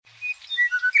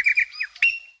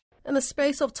In the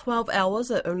space of 12 hours,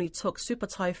 it only took Super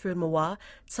Typhoon Mawar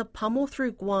to pummel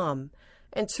through Guam,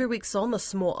 and 2 weeks on, the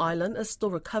small island is still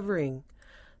recovering.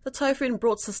 The typhoon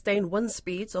brought sustained wind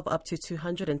speeds of up to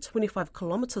 225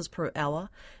 kilometers per hour,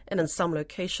 and in some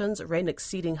locations, rain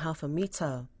exceeding half a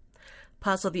meter.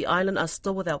 Parts of the island are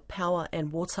still without power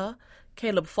and water.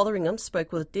 Caleb Fotheringham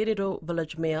spoke with Dirido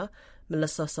village mayor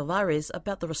Melissa Savares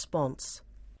about the response.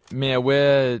 Mayor,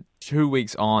 we're 2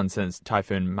 weeks on since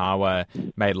Typhoon Mawar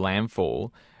made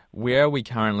landfall. Where are we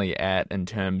currently at in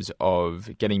terms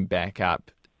of getting back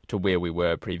up to where we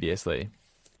were previously?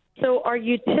 So our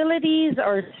utilities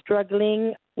are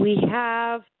struggling. We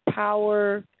have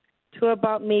power to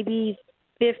about maybe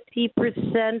 50%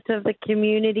 of the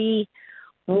community.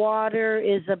 Water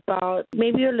is about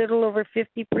maybe a little over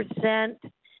 50%.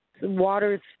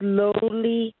 Water is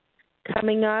slowly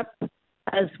coming up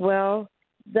as well.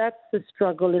 That's the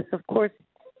struggle is, of course,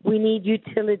 we need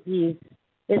utilities,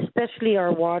 especially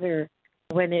our water,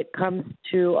 when it comes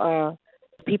to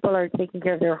people are taking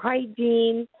care of their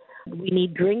hygiene. We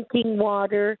need drinking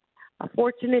water.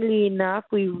 Fortunately enough,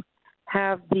 we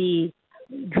have the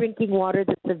drinking water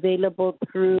that's available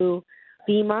through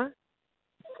FEMA.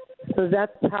 So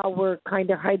that's how we're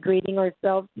kind of hydrating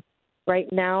ourselves right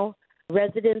now.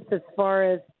 Residents, as far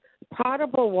as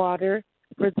potable water,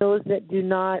 for those that do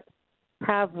not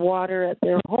have water at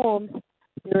their homes,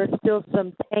 there are still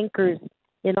some tankers.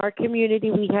 In our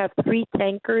community, we have 3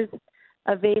 tankers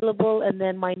available, and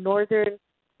then my northern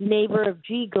neighbor of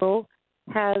Jigo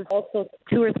has also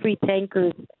 2 or 3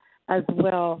 tankers as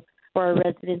well for our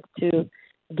residents to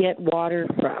get water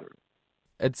from.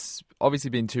 It's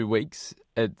obviously been 2 weeks.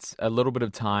 It's a little bit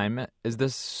of time. Is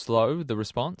this slow, the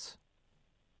response?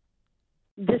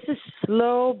 This is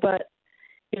slow, but,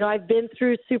 I've been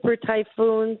through super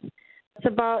typhoons. It's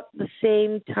about the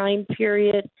same time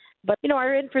period. But,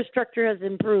 our infrastructure has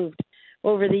improved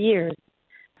over the years.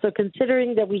 So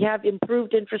considering that we have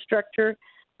improved infrastructure,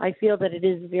 I feel that it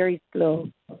is very slow.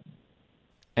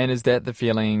 And is that the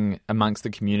feeling amongst the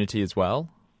community as well?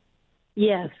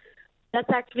 Yes. That's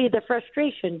actually the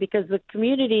frustration because the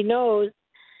community knows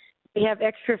we have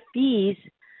extra fees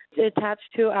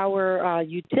attached to our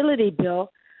utility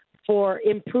bill for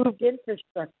improved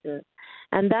infrastructure.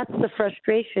 And that's the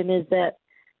frustration is that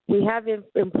we have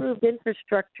improved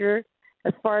infrastructure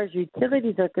as far as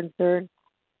utilities are concerned,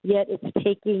 yet it's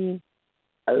taking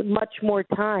much more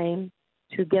time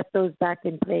to get those back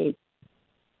in place.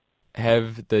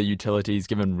 Have the utilities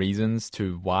given reasons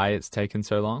to why it's taken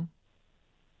so long?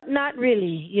 Not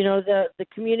really. The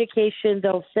communication,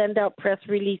 they'll send out press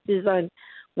releases on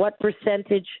what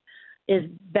percentage is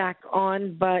back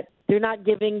on, but they're not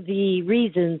giving the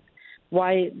reasons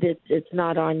why it's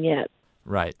not on yet.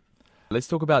 Right. Let's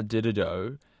talk about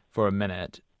Dirido for a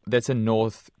minute. That's in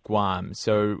North Guam.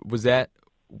 So was that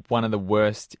one of the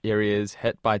worst areas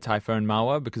hit by Typhoon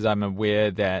Mawar? Because I'm aware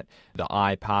that the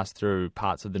eye passed through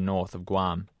parts of the north of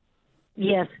Guam.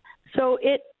 Yes. So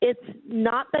it's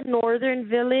not the northern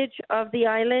village of the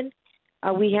island.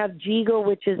 We have Jigo,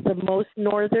 which is the most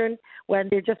northern, when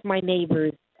they're just my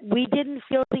neighbors. We didn't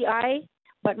feel the eye,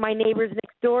 but my neighbors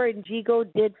next door in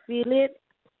Jigo did feel it,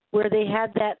 where they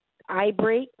had that eye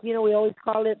break. We always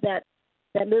call it that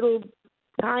little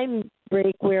time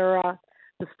break where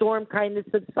the storm kind of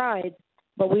subsides.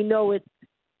 But we know it's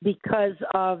because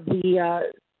of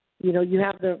the, you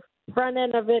have the front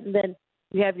end of it, and then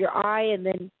you have your eye, and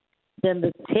then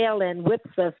the tail end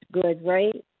whips us good,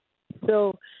 right?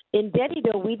 So in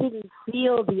Dirido, we didn't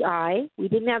feel the eye. We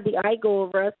didn't have the eye go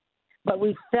over us, but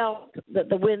we felt that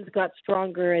the winds got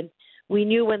stronger, and we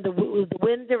knew when the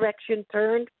wind direction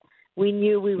turned, we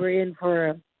knew we were in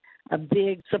for a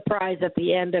big surprise at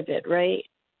the end of it, right?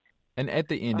 And at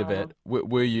the end of it,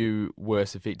 were you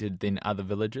worse affected than other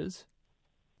villages?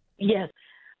 Yes.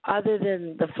 Other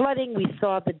than the flooding, we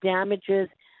saw the damages,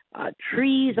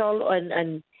 trees,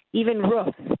 and even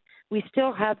roofs. We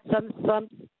still have some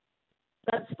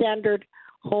substandard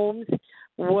homes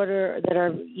that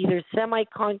are either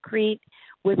semi-concrete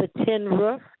with a tin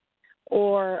roof,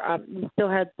 or we still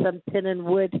had some tin and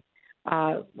wood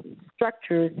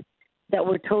structures that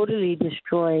were totally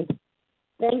destroyed.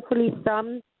 Thankfully,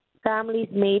 some families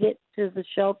made it to the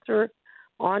shelter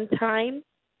on time,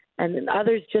 and then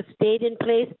others just stayed in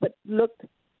place but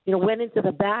went into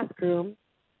the bathroom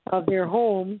of their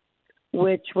home,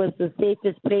 which was the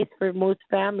safest place for most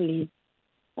families,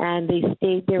 and they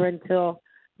stayed there until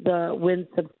the wind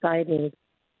subsided.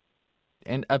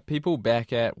 And are people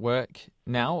back at work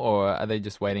now, or are they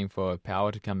just waiting for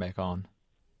power to come back on?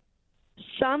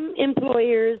 Some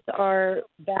employers are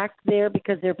back there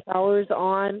because their power's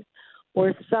on,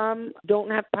 or some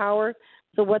don't have power,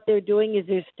 So what they're doing is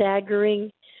they're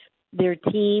staggering their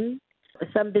team.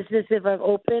 Some businesses have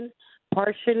opened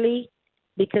partially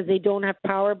because they don't have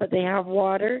power, but they have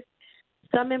water.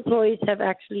 Some employees have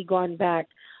actually gone back.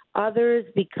 Others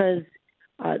because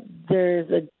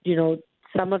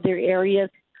some of their areas,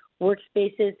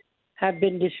 workspaces have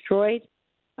been destroyed.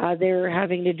 They're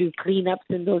having to do cleanups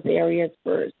in those areas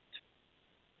first.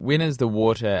 When is the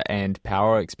water and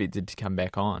power expected to come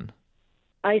back on?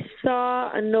 I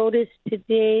saw a notice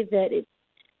today that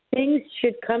things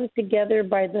should come together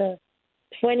by the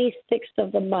 26th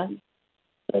of the month.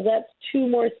 So that's 2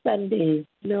 more Sundays,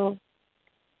 So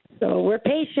we're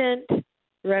patient,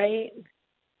 right?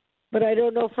 But I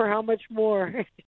don't know for how much more.